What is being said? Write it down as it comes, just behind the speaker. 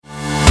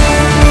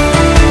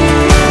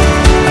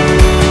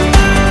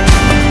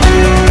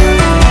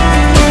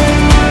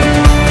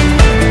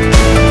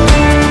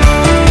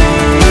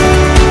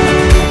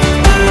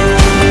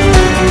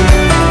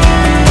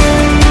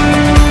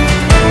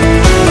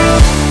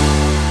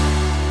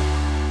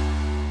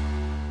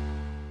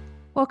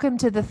Welcome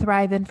to the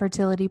Thrive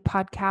Infertility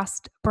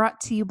Podcast,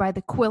 brought to you by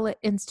the Quillette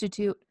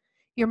Institute,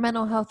 your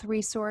mental health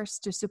resource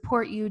to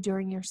support you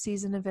during your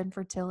season of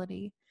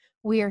infertility.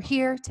 We are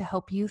here to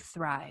help you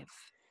thrive.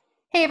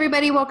 Hey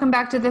everybody, welcome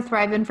back to the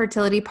Thrive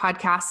Infertility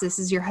Podcast. This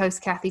is your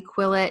host, Kathy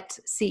Quillette,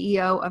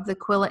 CEO of the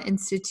Quillette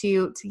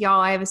Institute.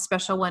 Y'all, I have a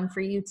special one for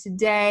you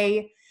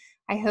today.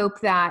 I hope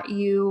that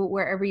you,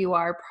 wherever you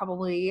are,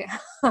 probably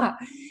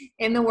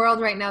in the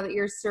world right now, that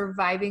you're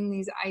surviving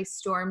these ice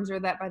storms, or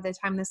that by the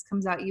time this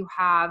comes out,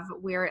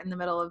 we're in the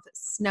middle of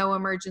snow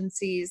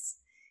emergencies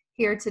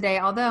here today.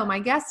 Although my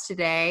guest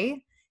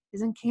today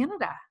is in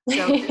Canada,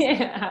 so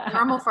it's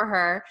normal for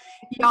her.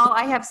 Y'all,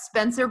 I have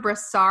Spencer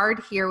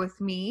Brassard here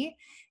with me,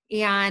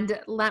 and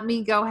let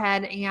me go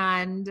ahead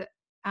and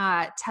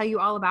tell you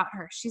all about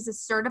her. She's a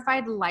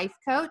certified life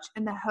coach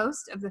and the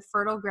host of the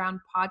Fertile Ground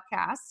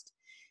podcast.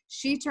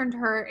 She turned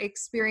her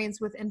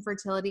experience with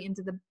infertility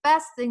into the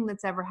best thing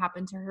that's ever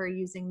happened to her,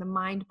 using the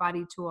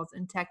mind-body tools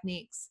and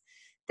techniques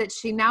that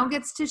she now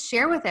gets to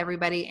share with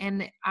everybody.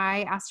 And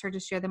I asked her to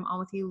share them all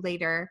with you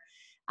later.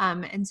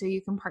 And so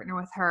you can partner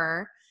with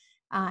her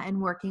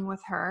and working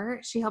with her.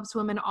 She helps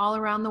women all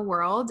around the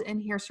world.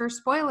 And here's her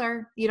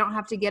spoiler: you don't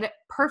have to get it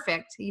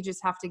perfect. You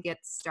just have to get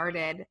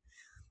started.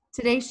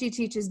 Today, she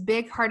teaches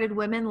big-hearted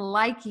women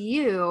like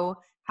you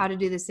how to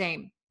do the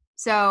same.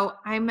 So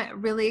I'm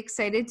really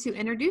excited to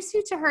introduce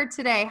you to her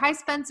today. Hi,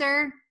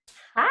 Spencer.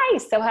 Hi,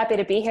 so happy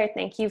to be here.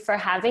 Thank you for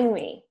having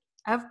me.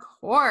 Of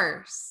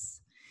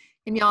course.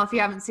 And y'all, if you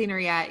haven't seen her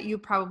yet, you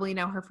probably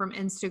know her from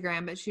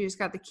Instagram, but she just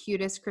got the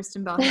cutest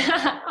Kristen Bell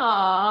hair.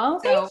 Aw,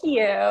 thank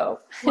you.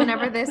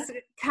 Whenever this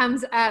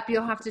comes up,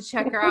 you'll have to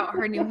check her out,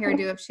 her new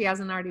hairdo, if she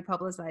hasn't already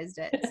publicized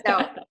it.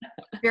 So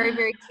very,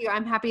 very cute.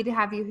 I'm happy to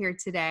have you here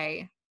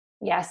today.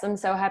 Yes, I'm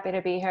so happy to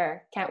be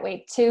here. Can't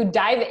wait to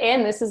dive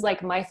in. This is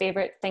like my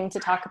favorite thing to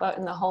talk about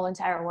in the whole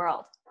entire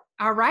world.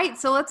 All right,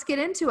 so let's get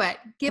into it.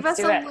 Give us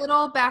a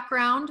little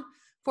background,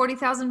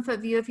 40,000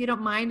 foot view, if you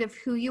don't mind, of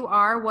who you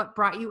are, what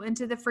brought you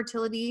into the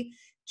fertility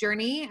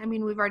journey. I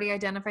mean, we've already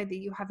identified that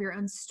you have your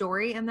own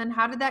story, and then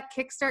how did that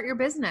kickstart your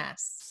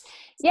business?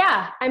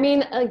 Yeah, I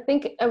mean, I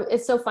think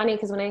it's so funny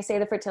because when I say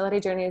the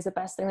fertility journey is the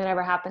best thing that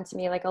ever happened to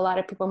me, like a lot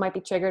of people might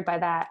be triggered by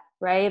that,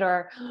 right?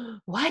 Or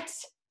what?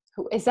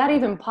 Is that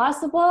even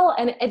possible?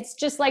 And it's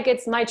just like,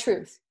 it's my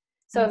truth.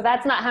 So if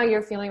that's not how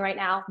you're feeling right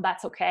now,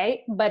 that's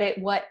okay. But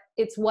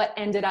it's what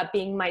ended up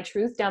being my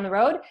truth down the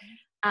road.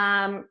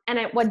 And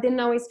what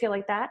didn't always feel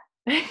like that,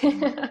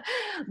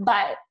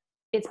 but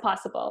it's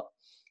possible.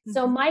 Mm-hmm.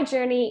 So my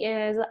journey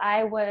is,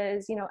 I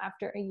was,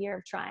 after a year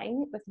of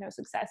trying with no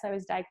success, I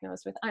was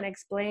diagnosed with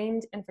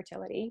unexplained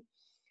infertility.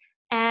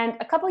 And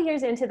a couple of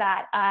years into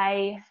that,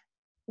 I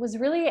was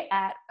really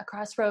at a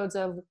crossroads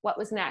of what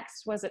was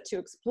next. Was it to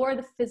explore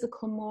the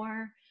physical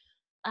more?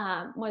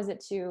 Was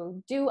it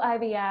to do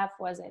IVF?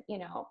 Was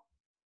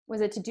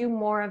it to do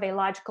more of a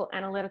logical,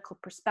 analytical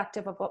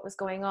perspective of what was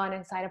going on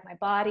inside of my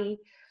body?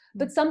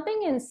 But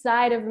something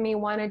inside of me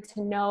wanted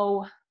to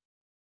know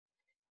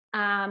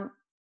a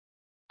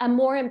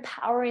more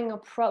empowering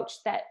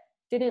approach that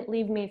didn't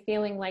leave me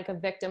feeling like a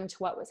victim to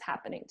what was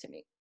happening to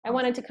me. I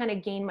wanted to kind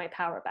of gain my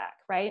power back,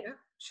 right? Yeah,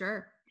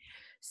 sure.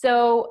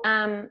 So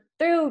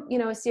through,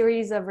 a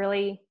series of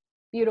really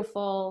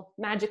beautiful,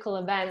 magical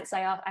events,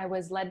 I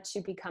was led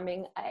to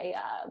becoming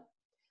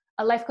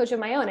a life coach of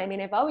my own. I mean,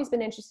 I've always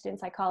been interested in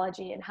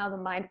psychology and how the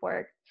mind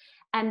worked.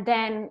 And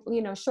then,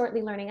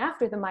 shortly learning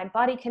after the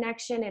mind-body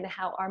connection and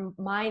how our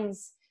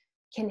minds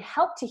can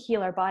help to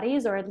heal our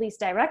bodies, or at least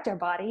direct our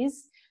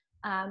bodies.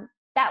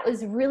 That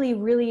was really,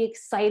 really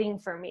exciting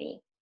for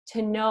me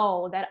to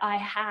know that I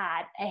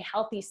had a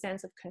healthy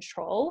sense of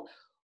control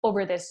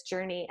over this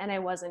journey, and I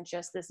wasn't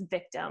just this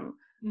victim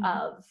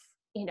of,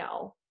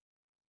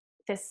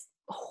 this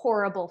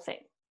horrible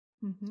thing.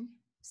 Mm-hmm.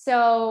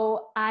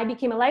 So I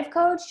became a life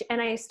coach, and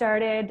I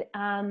started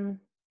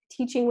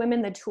teaching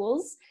women the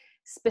tools,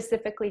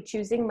 specifically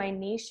choosing my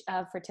niche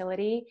of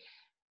fertility,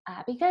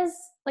 because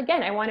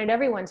again, I wanted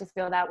everyone to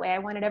feel that way. I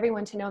wanted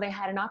everyone to know they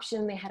had an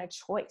option, they had a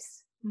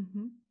choice.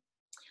 Mm-hmm.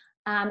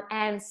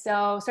 And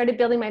so started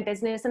building my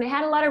business, and I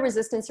had a lot of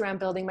resistance around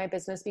building my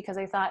business because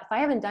I thought, if I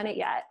haven't done it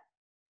yet,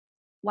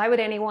 why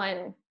would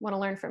anyone want to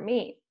learn from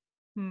me?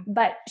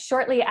 But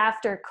shortly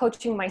after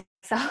coaching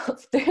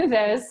myself through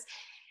this,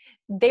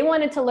 they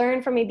wanted to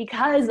learn from me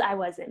because I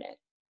was in it,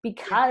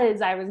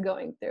 because I was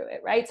going through it,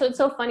 right? So it's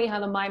so funny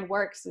how the mind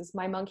works. Is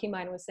my monkey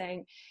mind was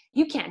saying,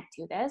 you can't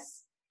do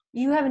this.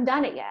 You haven't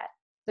done it yet.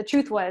 The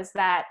truth was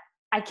that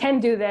I can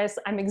do this.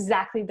 I'm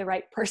exactly the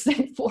right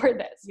person for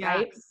this,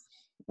 right?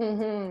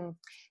 Mm-hmm.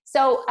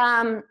 So,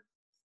 I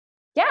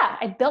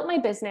built my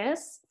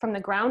business from the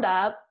ground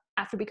up.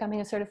 After becoming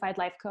a certified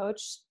life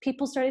coach,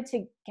 people started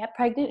to get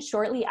pregnant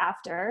shortly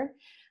after.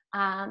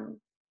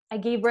 I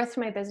gave birth to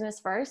my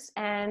business first,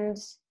 and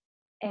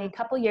a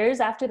couple years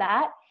after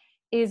that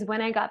is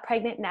when I got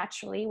pregnant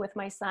naturally with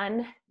my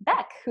son,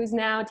 Beck, who's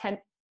now 10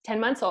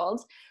 months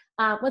old.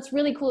 What's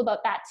really cool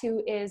about that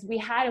too is we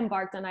had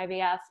embarked on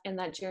IVF in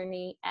that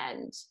journey,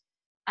 and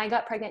I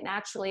got pregnant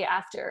naturally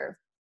after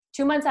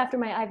 2 months after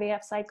my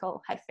IVF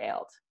cycle had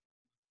failed.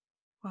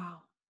 Wow.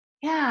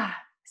 Yeah.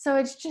 So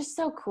it's just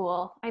so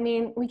cool. I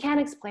mean, we can't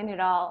explain it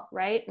all,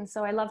 right? And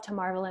so I love to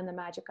marvel in the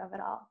magic of it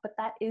all. But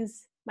that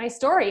is my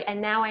story.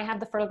 And now I have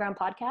the Fertile Ground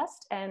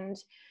podcast and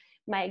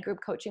my group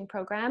coaching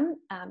program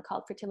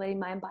called Fertility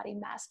Mind Body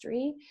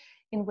Mastery,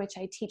 in which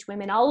I teach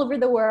women all over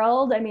the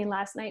world. I mean,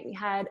 last night we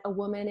had a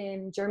woman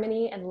in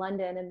Germany and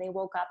London, and they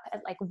woke up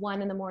at like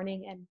 1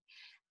 a.m.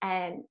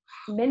 and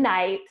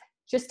midnight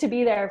just to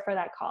be there for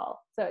that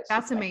call. So it's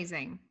that's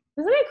amazing.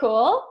 Isn't it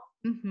cool?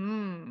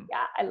 Mm-hmm.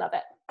 Yeah, I love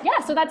it. Yeah,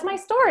 so that's my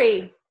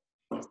story.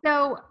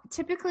 So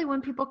typically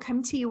when people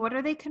come to you, what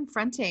are they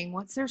confronting?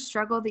 What's their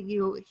struggle that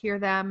you hear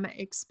them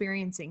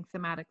experiencing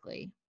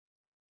thematically?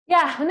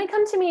 Yeah, when they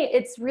come to me,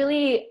 it's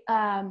really,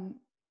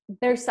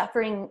 they're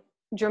suffering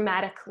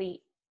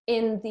dramatically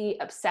in the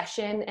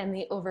obsession and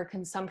the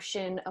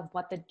overconsumption of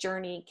what the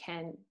journey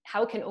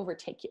how it can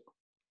overtake you.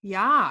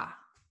 Yeah.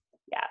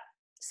 Yeah.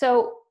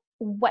 So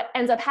what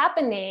ends up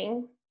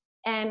happening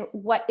and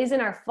what isn't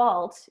our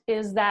fault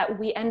is that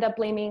we end up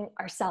blaming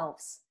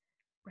ourselves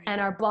and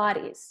our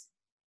bodies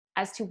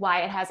as to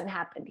why it hasn't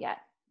happened yet.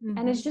 Mm-hmm.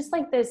 And it's just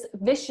like this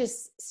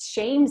vicious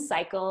shame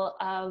cycle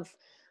of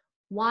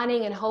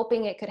wanting and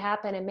hoping it could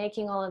happen and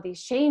making all of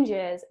these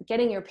changes,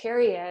 getting your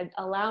period,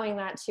 allowing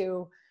that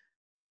to,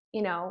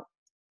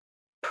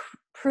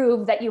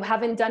 prove that you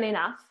haven't done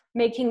enough,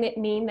 making it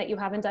mean that you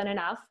haven't done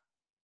enough,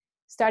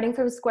 starting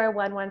from square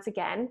one once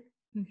again.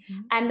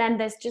 Mm-hmm. And then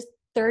this just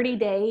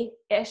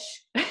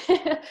 30-day-ish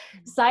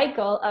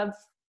cycle of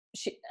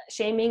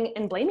shaming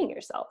and blaming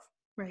yourself.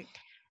 Right.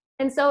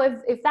 And so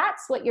if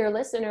that's what your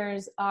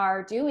listeners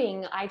are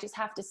doing, I just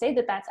have to say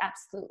that that's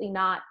absolutely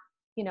not,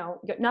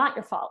 not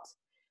your fault.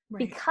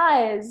 Right.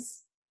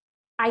 Because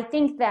I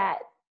think that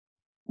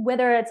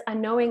whether it's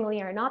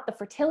unknowingly or not, the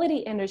fertility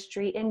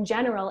industry in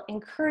general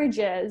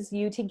encourages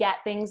you to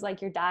get things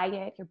like your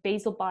diet, your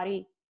basal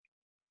body,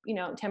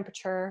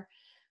 temperature,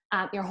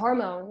 your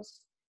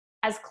hormones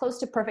as close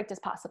to perfect as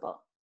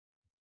possible.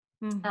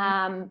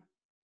 Mm-hmm.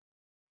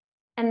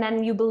 And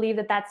then you believe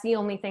that that's the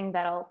only thing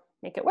that'll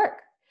make it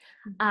work.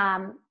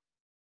 Mm-hmm.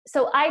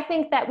 So I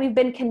think that we've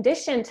been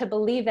conditioned to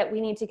believe that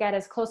we need to get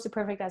as close to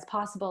perfect as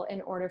possible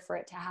in order for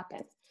it to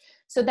happen.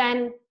 So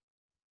then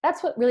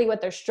that's what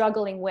they're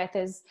struggling with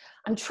is,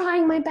 I'm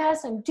trying my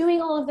best. I'm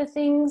doing all of the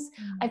things.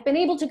 Mm-hmm. I've been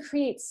able to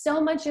create so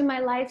much in my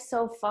life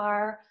so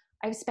far.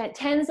 I've spent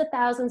tens of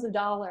thousands of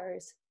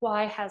dollars.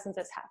 Why hasn't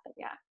this happened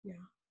yet? Yeah.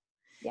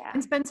 Yeah.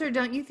 And Spencer,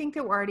 don't you think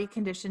that we're already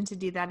conditioned to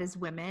do that as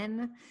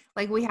women?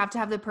 Like we have to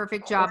have the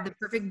perfect job, the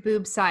perfect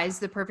boob size,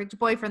 the perfect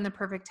boyfriend, the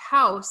perfect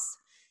house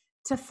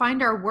to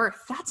find our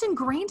worth. That's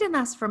ingrained in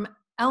us from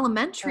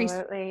elementary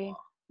school.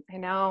 I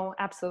know.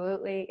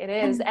 Absolutely. It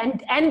is.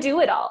 And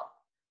do it all.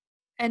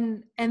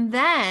 And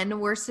then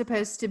we're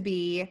supposed to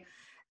be,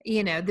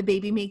 the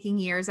baby making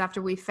years after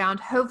we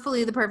found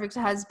hopefully the perfect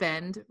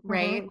husband,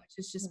 right? Mm-hmm. Which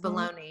is just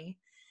baloney.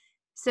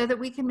 So that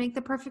we can make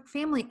the perfect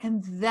family.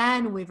 And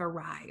then we've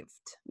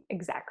arrived.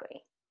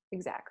 Exactly.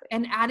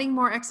 And adding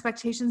more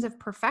expectations of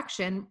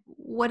perfection,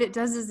 what it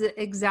does is it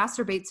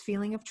exacerbates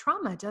feeling of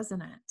trauma,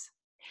 doesn't it?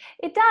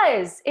 It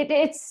does.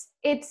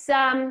 It's,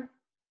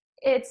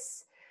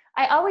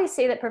 I always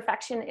say that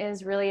perfection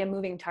is really a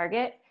moving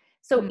target.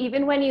 So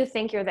even when you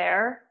think you're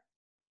there,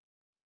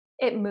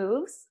 it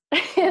moves.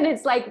 And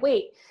it's like,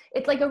 wait,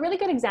 it's like a really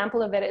good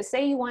example of it is,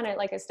 say you want to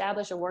like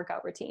establish a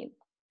workout routine.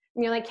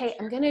 And you're like, hey,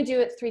 I'm going to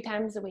do it 3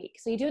 times a week.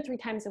 So you do it 3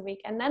 times a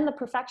week. And then the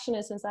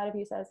perfectionist inside of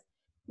you says,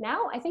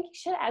 now I think you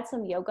should add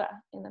some yoga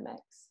in the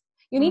mix.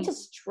 You need to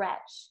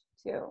stretch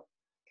too.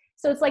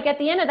 So it's like at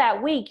the end of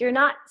that week, you're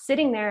not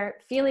sitting there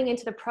feeling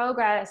into the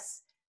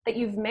progress that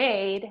you've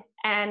made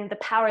and the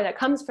power that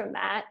comes from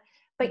that,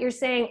 but you're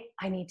saying,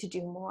 I need to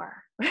do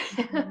more.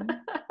 Mm-hmm.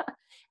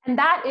 And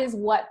that is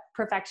what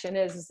perfection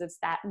is it's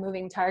that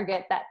moving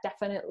target that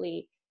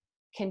definitely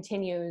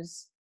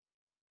continues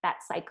that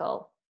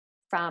cycle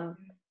from,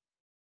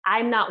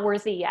 I'm not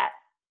worthy yet.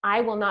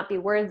 I will not be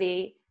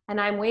worthy. And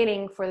I'm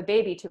waiting for the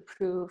baby to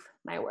prove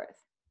my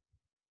worth.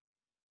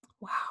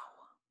 Wow.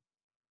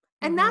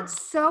 And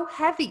that's so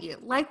heavy.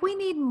 Like we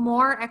need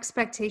more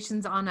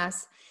expectations on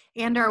us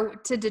and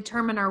to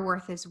determine our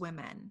worth as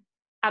women.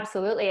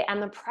 Absolutely.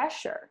 And the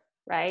pressure,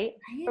 right?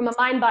 From a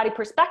mind-body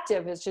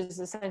perspective is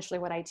just essentially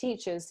what I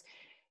teach is,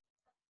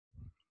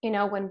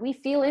 when we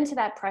feel into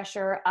that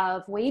pressure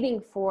of waiting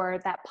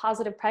for that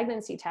positive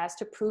pregnancy test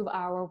to prove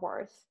our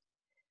worth,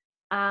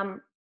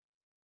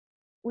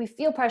 we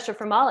feel pressure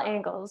from all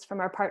angles, from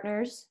our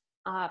partners,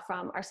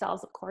 from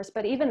ourselves, of course,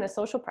 but even the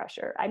social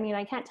pressure. I mean,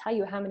 I can't tell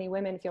you how many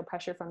women feel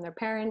pressure from their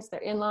parents,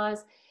 their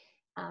in-laws,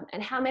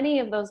 and how many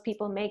of those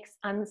people make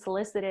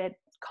unsolicited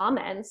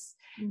comments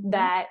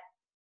that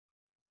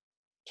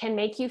can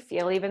make you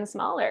feel even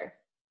smaller.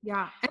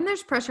 Yeah. And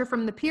there's pressure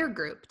from the peer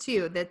group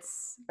too.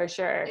 That's for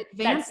sure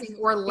advancing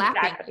or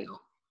lapping you.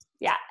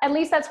 Yeah. At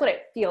least that's what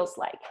it feels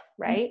like.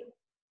 Right.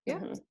 Yeah.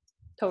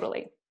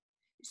 Totally.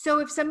 So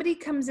if somebody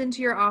comes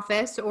into your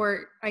office,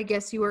 or I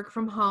guess you work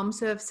from home.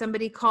 So if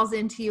somebody calls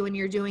into you and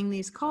you're doing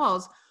these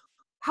calls,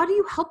 how do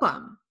you help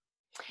them?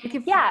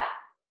 Yeah.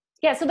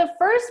 Yeah. So the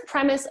first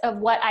premise of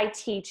what I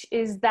teach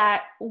is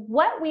that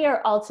what we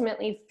are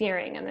ultimately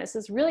fearing, and this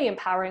is really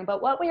empowering,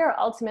 but what we are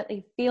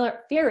ultimately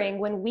fearing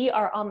when we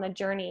are on the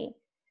journey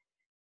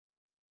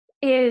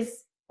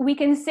is, we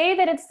can say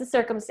that it's the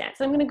circumstance.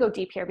 I'm going to go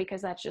deep here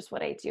because that's just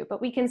what I do, but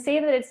we can say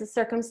that it's the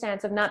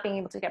circumstance of not being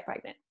able to get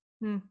pregnant.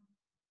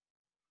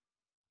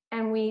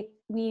 And we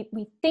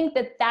think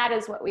that that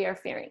is what we are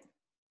fearing.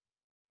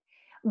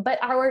 But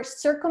our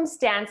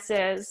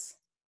circumstances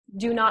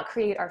do not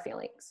create our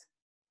feelings.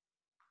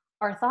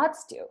 Our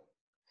thoughts do.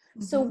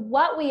 So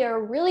what we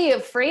are really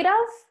afraid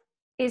of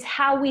is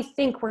how we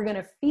think we're going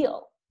to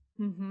feel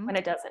when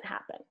it doesn't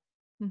happen.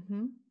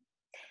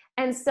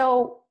 And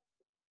so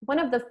one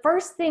of the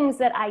first things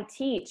that I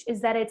teach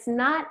is that it's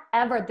not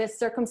ever this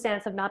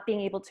circumstance of not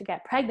being able to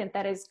get pregnant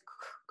that is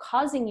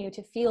causing you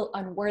to feel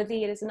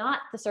unworthy. It is not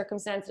the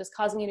circumstance that is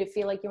causing you to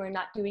feel like you are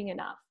not doing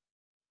enough.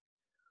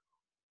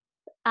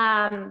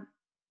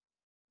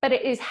 But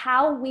it is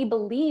how we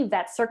believe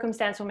that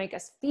circumstance will make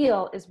us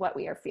feel is what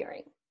we are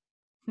fearing.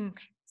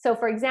 So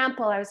for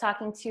example, I was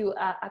talking to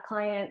a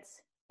client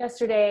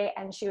yesterday,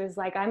 and she was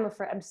like, I'm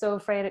so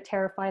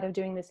terrified of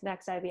doing this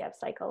next IVF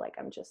cycle. Like,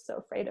 I'm just so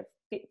afraid of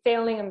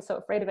failing. I'm so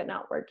afraid of it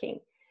not working.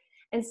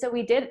 And so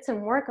we did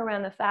some work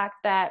around the fact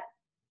that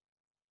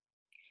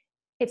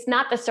it's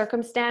not the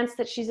circumstance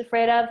that she's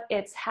afraid of,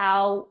 it's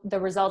how the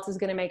result is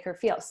going to make her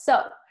feel.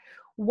 So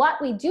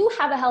what we do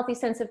have a healthy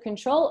sense of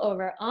control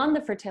over on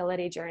the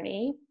fertility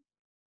journey,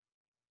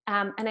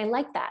 and I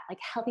like that, like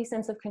healthy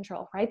sense of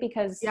control, right?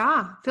 Because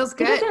feels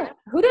good.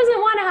 Who doesn't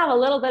want to have a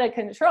little bit of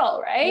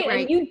control, right?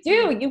 And you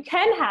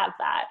can have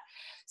that.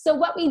 So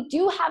what we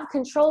do have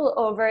control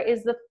over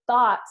is the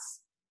thoughts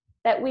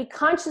that we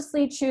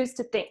consciously choose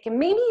to think. And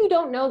maybe you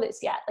don't know this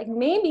yet. Like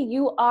maybe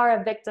you are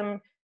a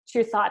victim to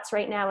your thoughts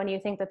right now and you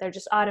think that they're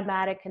just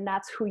automatic and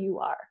that's who you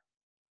are.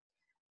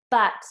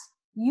 But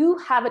you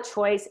have a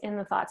choice in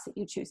the thoughts that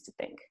you choose to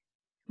think.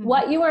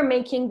 What you are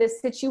making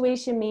this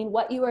situation mean,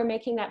 what you are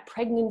making that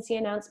pregnancy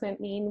announcement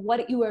mean,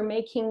 what you are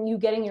making you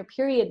getting your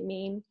period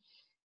mean,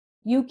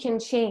 you can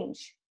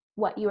change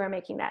what you are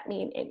making that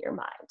mean in your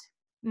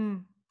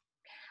mind.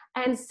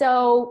 And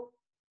so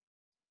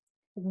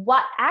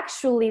what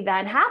actually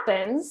then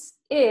happens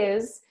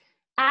is,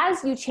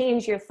 as you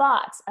change your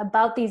thoughts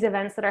about these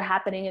events that are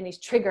happening and these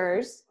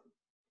triggers,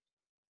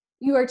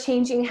 you are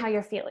changing how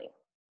you're feeling.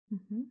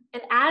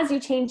 And as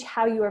you change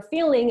how you are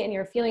feeling, and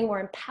you're feeling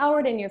more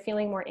empowered and you're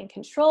feeling more in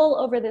control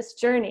over this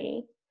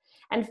journey,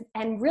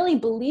 and really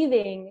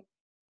believing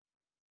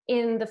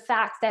in the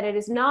fact that it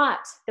is not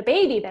the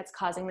baby that's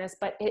causing this,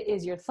 but it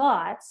is your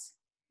thoughts,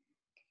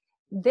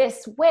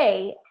 this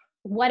way,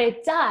 what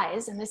it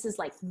does, and this is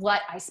like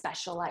what I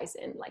specialize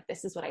in, like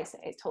this is what I say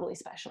I totally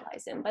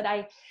specialize in, but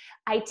I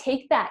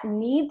take that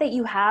need that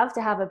you have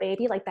to have a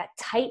baby, like that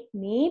tight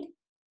need,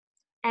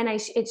 and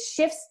it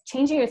shifts,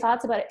 changing your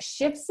thoughts about it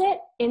shifts it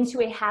into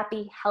a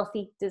happy,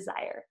 healthy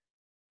desire.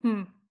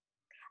 And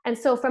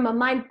so from a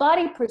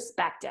mind-body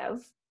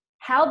perspective,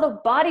 how the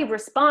body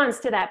responds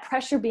to that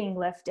pressure being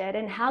lifted,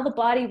 and how the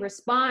body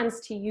responds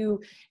to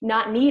you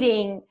not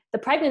needing the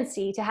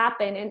pregnancy to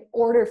happen in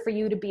order for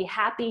you to be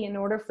happy, in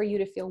order for you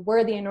to feel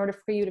worthy, in order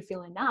for you to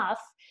feel enough,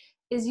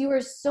 is you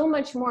are so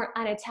much more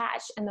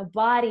unattached. And the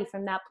body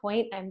from that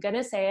point, I'm going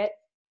to say it,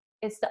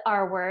 it's the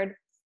R word,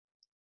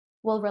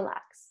 will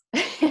relax.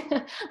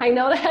 I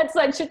know that's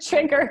such a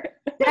trigger.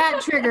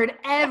 That triggered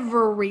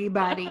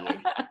everybody.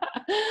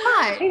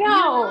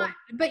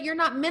 But you're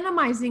not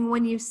minimizing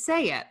when you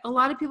say it. A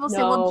lot of people say,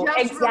 well,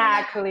 just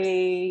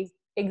exactly.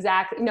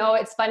 No,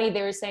 it's funny.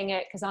 They were saying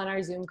it because on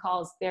our Zoom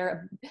calls,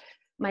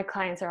 my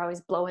clients are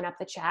always blowing up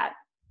the chat.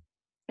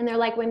 And they're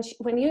like, when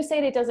you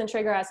say it doesn't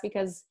trigger us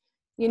because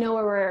you know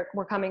where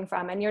we're coming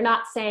from, and you're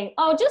not saying,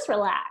 oh, just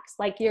relax.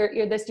 Like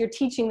you're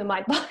teaching the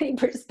mind body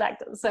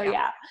perspective. So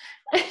yeah.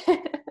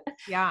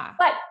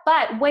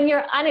 But when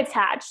you're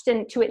unattached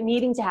and to it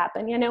needing to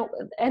happen, you know,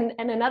 and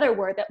another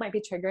word that might be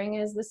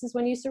triggering is, this is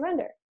when you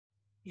surrender.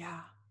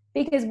 Yeah.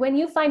 Because when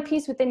you find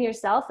peace within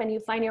yourself and you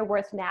find your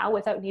worth now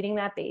without needing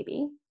that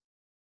baby,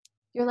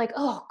 you're like,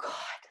 oh God,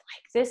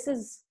 like this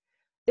is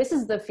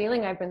the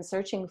feeling I've been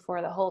searching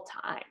for the whole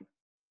time.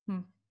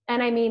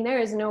 And I mean, there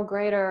is no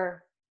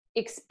greater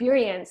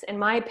experience, in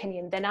my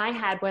opinion, than I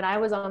had when I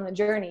was on the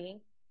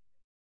journey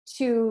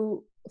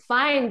to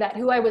find that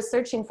who I was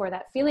searching for,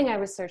 that feeling I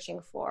was searching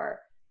for,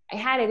 I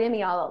had it in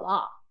me all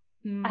along.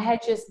 I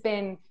had just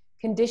been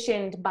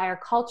conditioned by our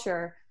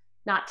culture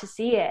not to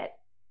see it.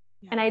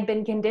 And I'd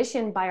been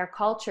conditioned by our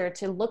culture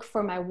to look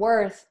for my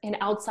worth in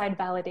outside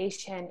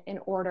validation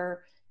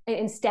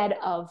instead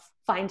of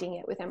finding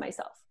it within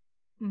myself.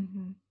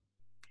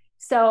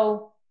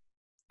 So,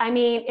 I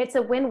mean, it's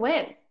a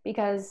win-win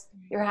because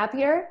you're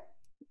happier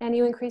and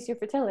you increase your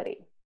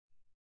fertility.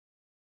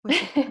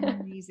 Which is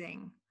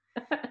amazing.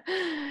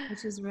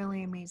 Which is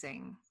really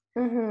amazing.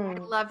 I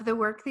love the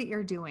work that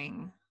you're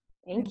doing.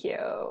 Thank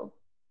you.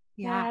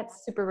 Yeah.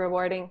 It's super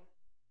rewarding.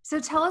 So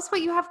tell us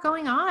what you have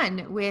going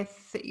on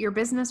with your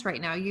business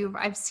right now.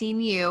 I've seen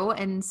you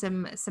and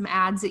some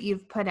ads that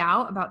you've put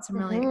out about some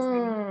really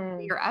exciting things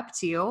that you're up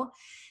to.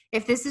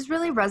 If this is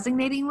really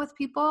resonating with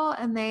people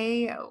and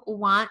they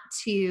want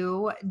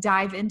to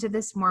dive into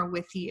this more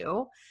with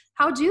you,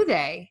 how do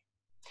they?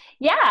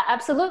 Yeah,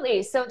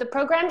 absolutely. So the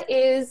program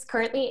is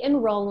currently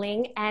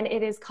enrolling and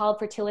it is called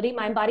Fertility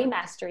Mind Body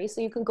Mastery. So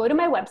you can go to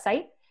my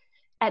website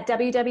at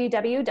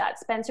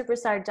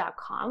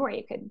www.spencerbroussard.com where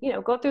you could,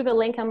 go through the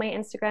link on my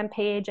Instagram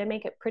page. I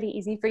make it pretty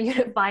easy for you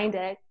to find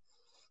it.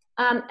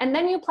 And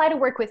then you apply to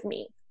work with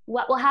me.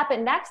 What will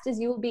happen next is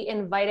you will be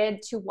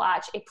invited to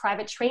watch a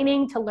private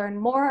training to learn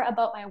more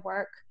about my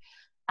work.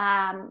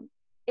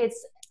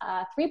 It's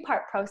a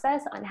 3-part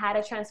process on how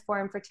to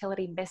transform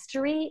fertility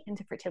mystery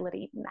into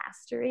fertility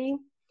mastery.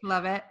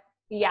 Love it.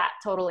 Yeah,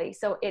 totally.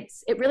 So it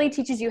really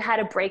teaches you how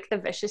to break the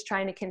vicious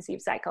trying to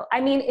conceive cycle.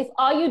 I mean, if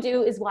all you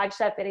do is watch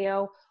that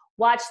video,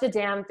 watch the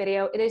damn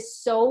video, it is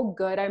so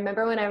good. I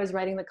remember when I was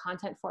writing the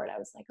content for it, I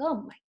was like,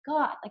 oh my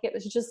God, like it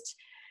was just,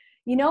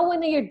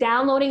 when you're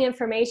downloading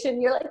information,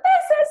 you're like, this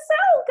is so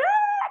good.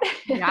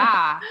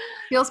 Yeah.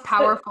 Feels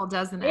powerful,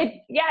 doesn't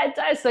it? Yeah, it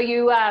does. So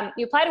you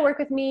apply to work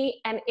with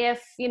me. And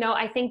if,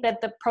 I think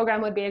that the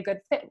program would be a good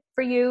fit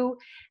for you,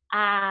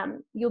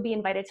 you'll be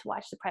invited to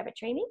watch the private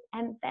training.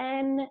 And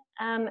then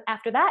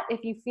after that,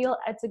 if you feel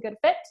it's a good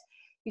fit,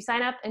 you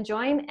sign up and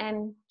join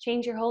and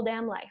change your whole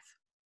damn life.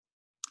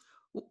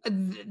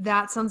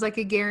 That sounds like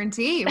a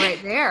guarantee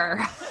right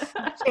there.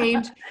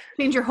 change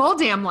your whole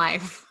damn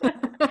life.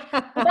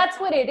 That's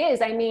what it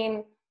is. I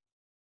mean,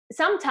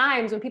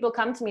 sometimes when people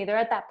come to me, they're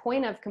at that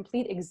point of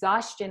complete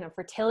exhaustion of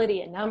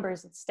fertility and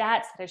numbers and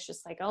stats that it's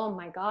just like, oh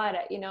my God,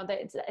 that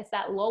it's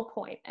that low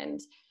point.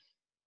 And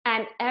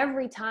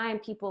every time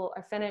people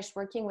are finished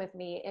working with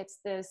me, it's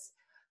this,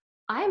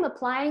 I'm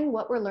applying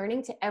what we're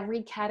learning to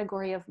every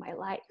category of my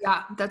life.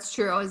 Yeah, that's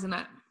true, isn't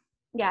it?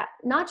 Yeah,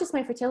 not just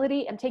my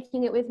fertility. I'm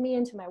taking it with me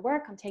into my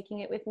work. I'm taking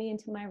it with me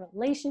into my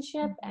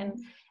relationship. Mm-hmm.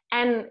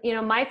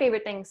 And my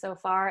favorite thing so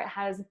far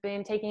has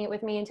been taking it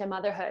with me into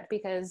motherhood,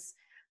 because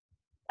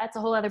that's a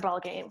whole other ball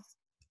game.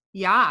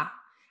 Yeah.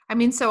 I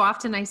mean, so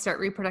often I start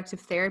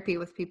reproductive therapy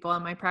with people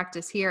in my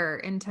practice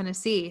here in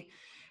Tennessee,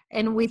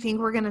 and we think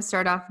we're going to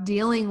start off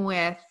dealing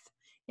with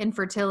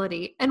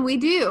infertility, and we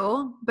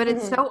do, but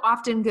it so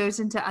often goes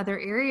into other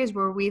areas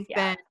where we've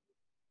been,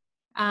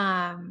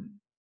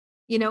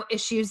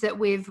 issues that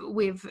we've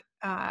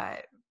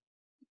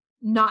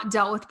not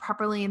dealt with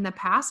properly in the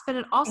past, but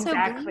it also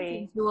goes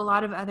into a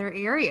lot of other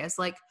areas.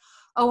 Like,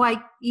 I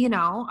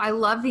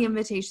love the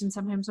invitation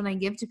sometimes when I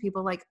give to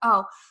people, like,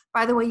 oh,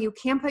 by the way, you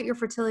can put your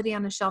fertility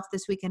on a shelf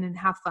this weekend and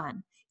have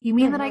fun. You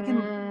mean that I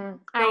can?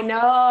 I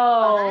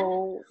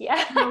know.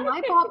 Yeah. The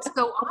light bulbs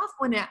go off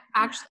when it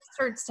actually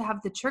starts to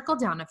have the trickle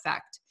down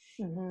effect.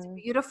 It's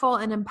beautiful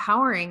and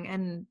empowering,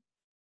 and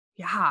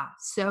yeah,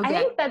 so good. I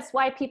think that's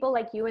why people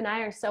like you and I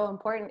are so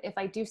important, if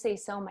I do say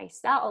so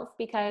myself,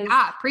 because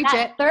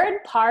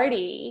third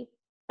party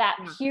that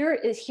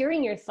is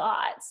hearing your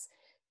thoughts.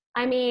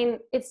 I mean,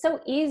 it's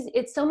so easy.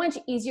 It's so much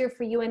easier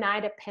for you and I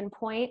to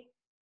pinpoint,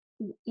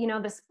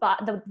 the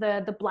spot,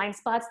 the blind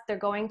spots that they're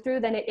going through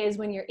than it is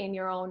when you're in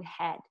your own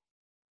head.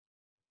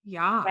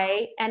 Yeah.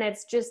 Right. And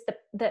it's just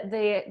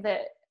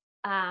the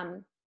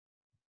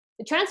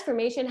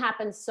transformation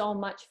happens so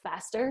much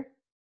faster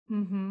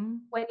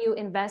when you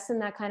invest in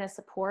that kind of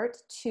support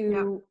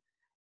to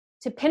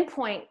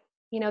pinpoint,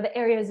 the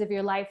areas of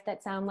your life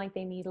that sound like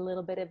they need a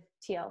little bit of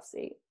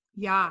TLC.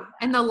 Yeah.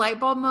 And the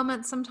light bulb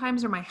moments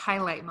sometimes are my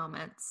highlight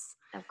moments.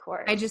 Of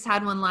course. I just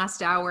had one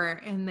last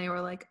hour and they were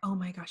like, oh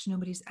my gosh,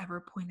 nobody's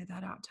ever pointed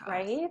that out to us.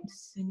 Right.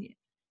 And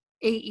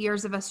 8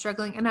 years of us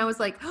struggling. And I was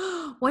like,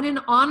 oh, what an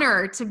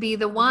honor to be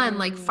the one,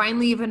 like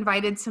finally you've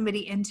invited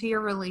somebody into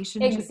your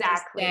relationship.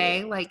 Exactly. To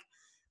say, like,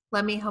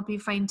 let me help you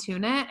fine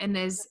tune it. And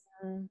as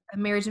a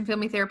marriage and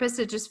family therapist,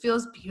 it just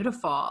feels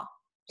beautiful.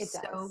 It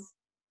does.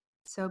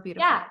 So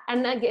beautiful. Yeah.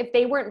 And if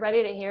they weren't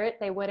ready to hear it,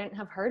 they wouldn't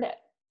have heard it.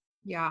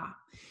 Yeah.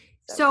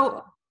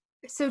 So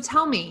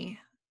tell me,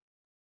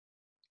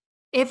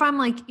 if I'm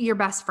like your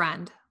best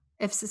friend,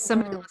 if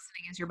somebody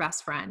listening is your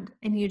best friend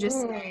and you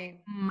just say,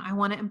 I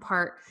want to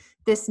impart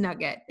this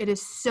nugget. It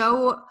is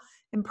so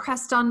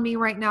impressed on me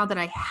right now that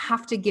I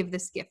have to give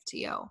this gift to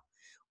you.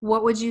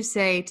 What would you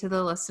say to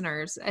the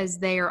listeners as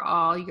they are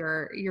all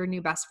your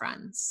new best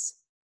friends?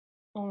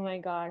 Oh my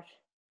gosh.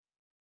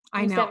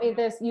 I know.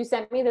 You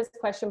sent me this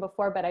question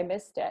before, but I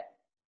missed it.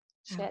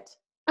 Shit.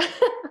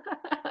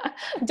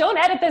 Don't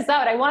edit this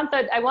out. I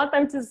want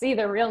them to see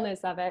the realness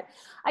of it.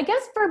 I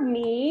guess for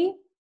me,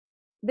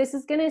 this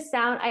is going to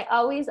sound,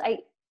 I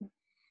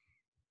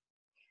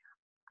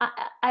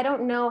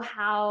don't know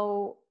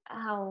how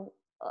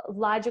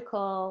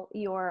logical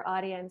your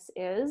audience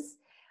is,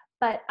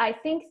 but I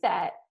think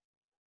that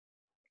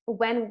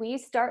when we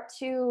start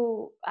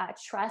to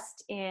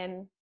trust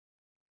in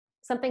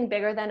something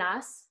bigger than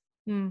us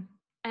and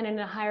in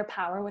a higher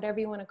power, whatever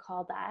you want to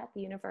call that,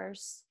 the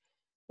universe,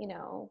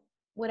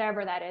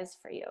 whatever that is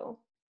for you.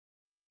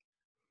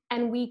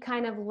 And we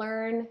kind of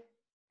learn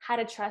how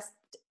to trust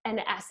an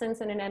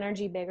essence and an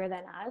energy bigger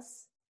than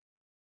us,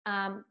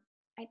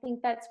 I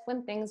think that's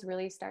when things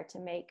really start to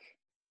make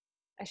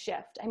a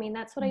shift. I mean,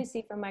 that's what I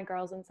see from my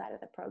girls inside of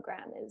the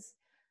program is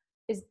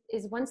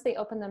once they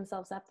open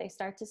themselves up, they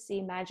start to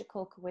see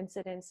magical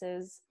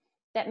coincidences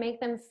that make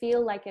them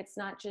feel like it's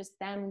not just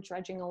them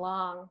trudging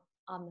along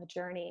on the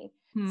journey.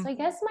 So I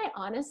guess my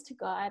honest to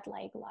God,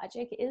 like,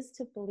 logic is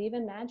to believe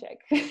in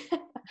magic.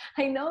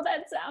 I know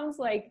that sounds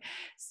like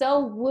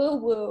so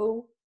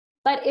woo-woo,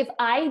 but if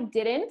I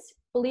didn't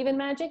believe in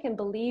magic and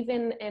believe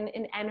in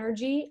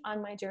energy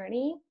on my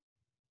journey,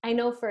 I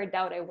know for a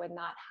doubt I would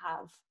not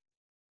have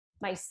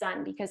my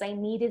son, because I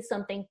needed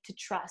something to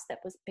trust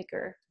that was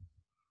bigger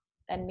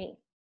than me.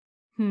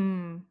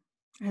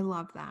 I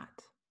love that.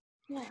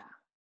 Yeah.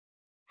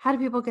 How do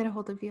people get a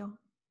hold of you?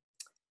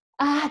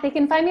 They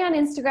can find me on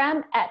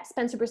Instagram at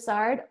Spencer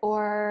Broussard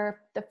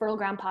or the Fertile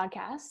Ground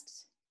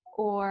Podcast,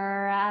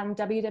 or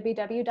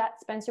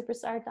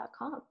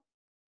www.spencerbroussard.com.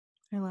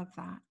 I love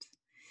that.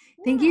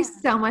 Thank you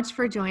so much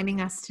for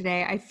joining us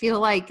today. I feel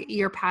like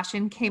your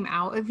passion came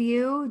out of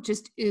you,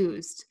 just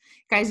oozed.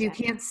 Guys, you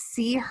can't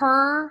see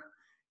her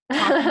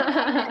talking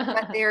about it,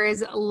 but there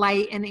is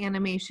light and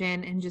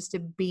animation and just a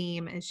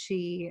beam as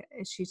she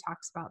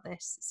talks about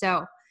this.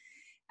 So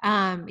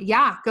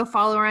go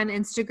follow her on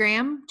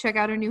Instagram, check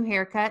out her new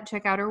haircut,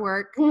 check out her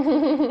work.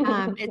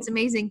 It's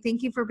amazing.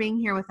 Thank you for being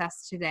here with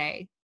us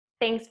today.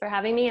 Thanks for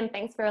having me, and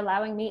thanks for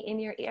allowing me in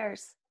your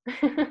ears.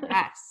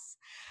 Yes.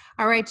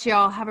 All right,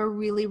 y'all, have a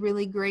really,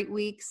 really great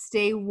week.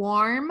 Stay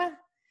warm,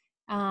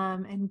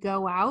 and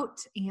go out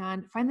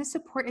and find the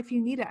support if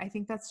you need it. I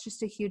think that's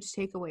just a huge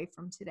takeaway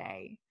from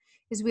today,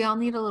 is we all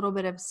need a little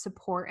bit of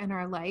support in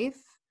our life.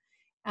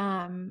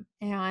 And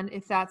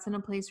if that's in a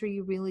place where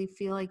you really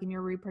feel like in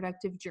your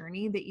reproductive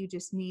journey that you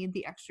just need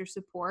the extra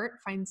support,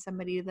 find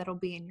somebody that'll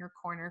be in your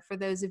corner. For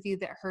those of you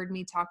that heard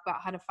me talk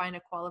about how to find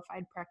a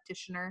qualified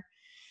practitioner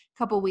a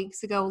couple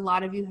weeks ago, a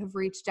lot of you have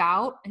reached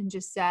out and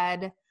just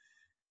said,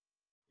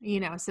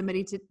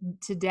 somebody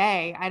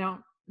today,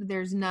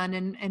 there's none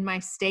in my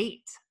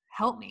state,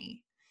 help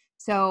me.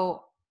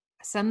 So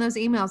send those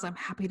emails. I'm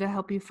happy to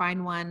help you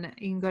find one.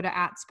 You can go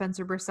to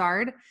 @Spencer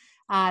Broussard.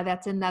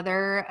 That's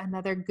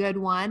another good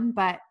one,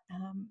 but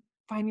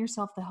find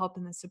yourself the help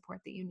and the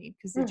support that you need,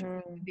 because the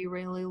journey can be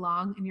really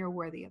long and you're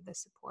worthy of the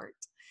support.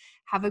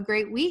 Have a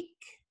great week,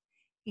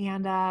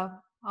 and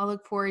I'll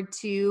look forward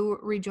to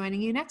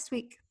rejoining you next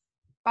week.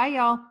 Bye,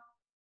 y'all.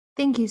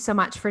 Thank you so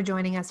much for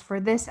joining us for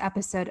this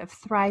episode of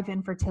Thrive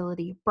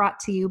Infertility, brought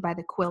to you by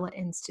the Quillette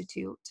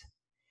Institute.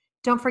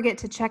 Don't forget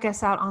to check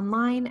us out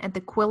online at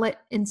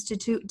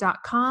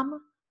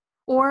thequilletteinstitute.com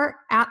or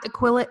at the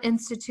Quillette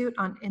Institute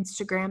on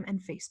Instagram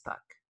and Facebook.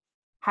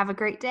 Have a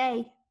great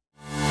day.